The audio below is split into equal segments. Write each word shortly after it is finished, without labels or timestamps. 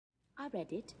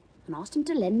read it and asked him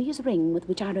to lend me his ring, with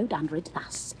which I wrote under it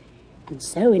thus: "And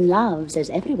so in love, says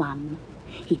everyone."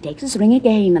 He takes his ring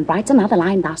again and writes another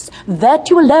line thus: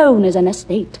 "Virtue alone is an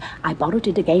estate." I borrowed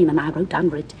it again and I wrote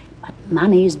under it: "But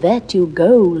money's virtue,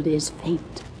 gold is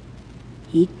fate."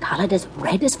 He coloured as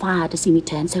red as fire to see me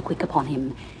turn so quick upon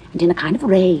him, and in a kind of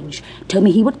rage told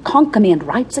me he would conquer me, and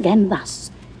writes again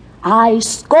thus: "I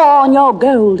scorn your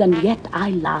gold, and yet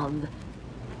I love."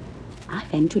 I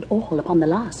ventured all upon the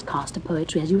last cast of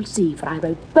poetry, as you'll see, for I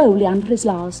wrote boldly under his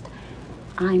last: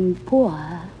 "I'm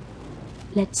poor,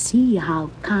 let's see how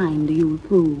kind you'll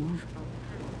prove."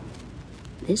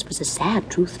 This was a sad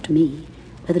truth to me.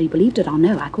 Whether he believed it or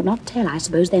no, I could not tell. I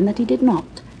suppose then that he did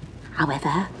not.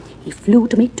 However, he flew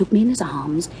to me, took me in his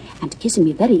arms, and kissing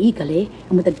me very eagerly,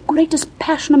 and with the greatest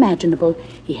passion imaginable,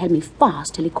 he held me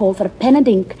fast till he called for a pen and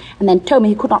ink, and then told me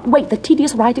he could not wait the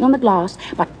tedious writing on the glass,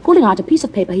 but pulling out a piece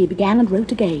of paper he began and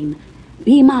wrote again: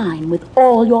 "Be mine with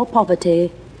all your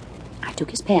poverty." I took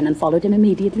his pen and followed him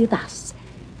immediately thus: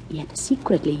 "Yet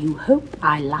secretly you hope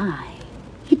I lie."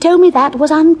 He told me that was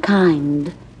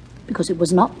unkind, because it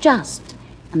was not just,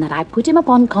 and that I put him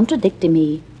upon contradicting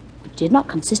me, which did not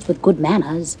consist with good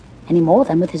manners, any more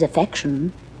than with his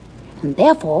affection. And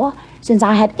therefore, since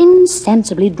I had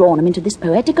insensibly drawn him into this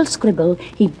poetical scribble,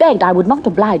 he begged I would not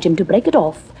oblige him to break it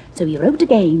off. So he wrote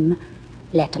again: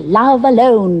 "Let love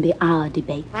alone be our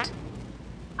debate."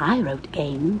 I wrote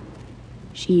again: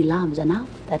 "She loves enough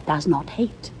that does not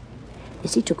hate."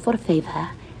 This he took for a favour,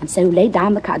 and so laid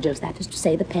down the cudgels, that is to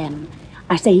say, the pen.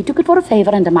 I say he took it for a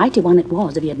favour, and a mighty one it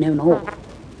was, if he had known all.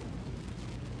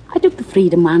 I took the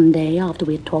freedom one day, after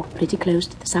we had talked pretty close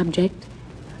to the subject,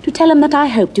 to tell him that I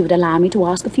hoped he would allow me to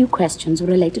ask a few questions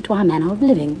related to our manner of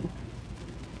living.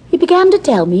 He began to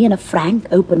tell me in a frank,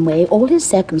 open way all his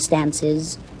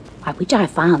circumstances, by which I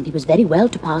found he was very well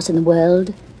to pass in the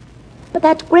world, but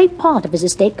that great part of his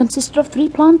estate consisted of 3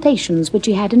 plantations which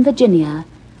he had in Virginia,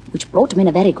 which brought him in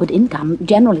a very good income,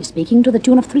 generally speaking, to the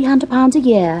tune of £300 a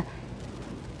year,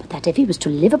 but that if he was to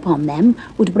live upon them,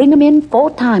 would bring him in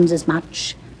 4 times as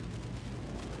much.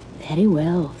 Very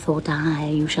well, thought I,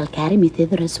 you shall carry me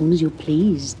thither as soon as you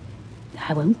please.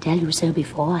 I won't tell you so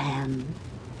beforehand.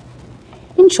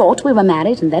 In short, we were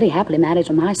married, and very happily married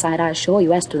on my side, I assure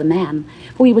you, as to the man,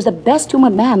 for he was the best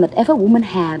humoured man that ever woman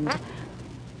had.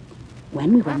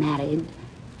 When we were married,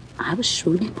 I was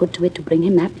shrewdly put to it to bring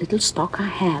him that little stock I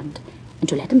had, and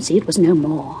to let him see it was no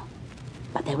more.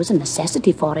 But there was a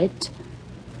necessity for it.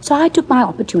 So I took my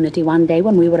opportunity one day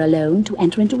when we were alone to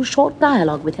enter into a short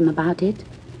dialogue with him about it.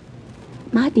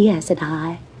 "My dear," said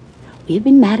I, "we have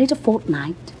been married a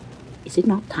fortnight. Is it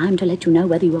not time to let you know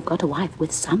whether you have got a wife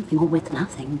with something or with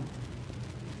nothing?"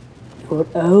 "Your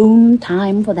own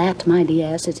time for that, my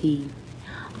dear," says he.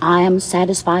 "I am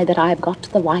satisfied that I have got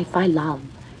the wife I love.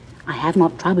 I have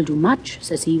not troubled you much,"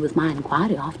 says he, "with my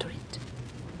inquiry after it."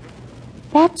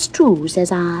 "That's true,"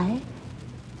 says I,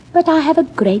 "but I have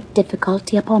a great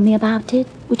difficulty upon me about it,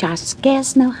 which I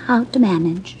scarce know how to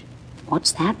manage."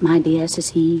 "What's that, my dear?" says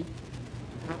he.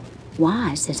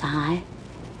 "Why," says I,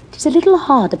 "'tis a little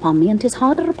hard upon me, and 'tis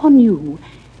harder upon you.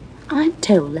 I'm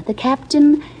told that the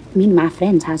captain, meaning my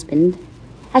friend's husband,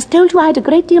 has told you I had a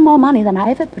great deal more money than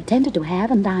I ever pretended to have,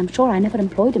 and I'm sure I never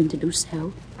employed him to do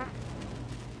so."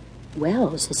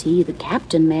 "Well," says he, "the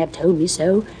captain may have told me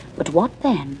so, but what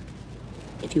then?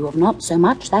 If you have not so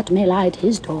much, that may lie at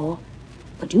his door.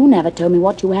 But you never told me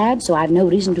what you had, so I've no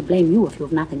reason to blame you if you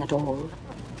have nothing at all."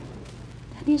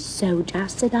 "That is so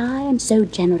just," said I, "and so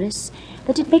generous,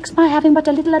 that it makes my having but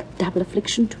a little a double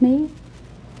affliction to me."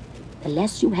 "The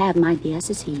less you have, my dear,"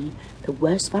 says he, "the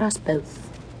worse for us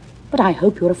both. But I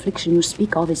hope your affliction you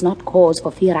speak of is not cause for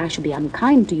fear I should be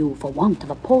unkind to you for want of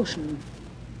a portion."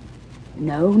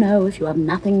 "No, no, if you have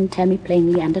nothing, tell me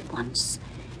plainly and at once.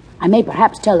 I may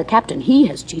perhaps tell the captain he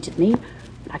has cheated me,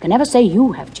 but I can never say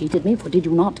you have cheated me, for did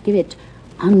you not give it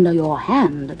under your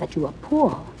hand that you were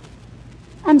poor?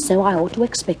 And so I ought to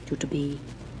expect you to be."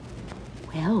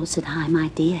 "Well," said I, "my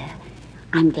dear,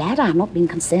 I'm glad I have not been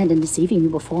concerned in deceiving you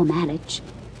before marriage.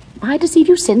 If I deceive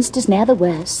you since, 'tis ne'er the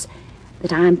worse.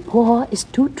 That I'm poor is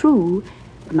too true,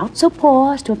 but not so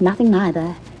poor as to have nothing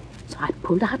neither." So I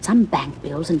pulled out some bank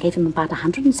bills and gave him about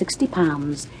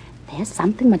 £160. "There's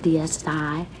something, my dear," said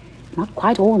I, "not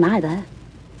quite all neither."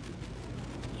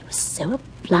 He was so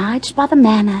obliged by the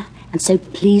manner, and so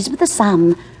pleased with the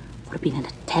sum, for it had been in a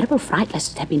terrible fright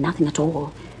lest it had been nothing at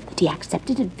all, that he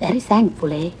accepted it very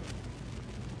thankfully.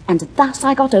 And thus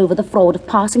I got over the fraud of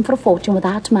passing for a fortune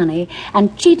without money,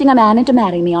 and cheating a man into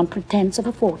marrying me on pretence of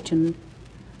a fortune,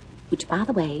 which, by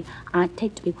the way, I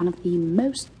take to be one of the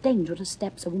most dangerous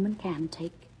steps a woman can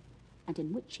take, and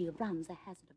in which she runs a hazard of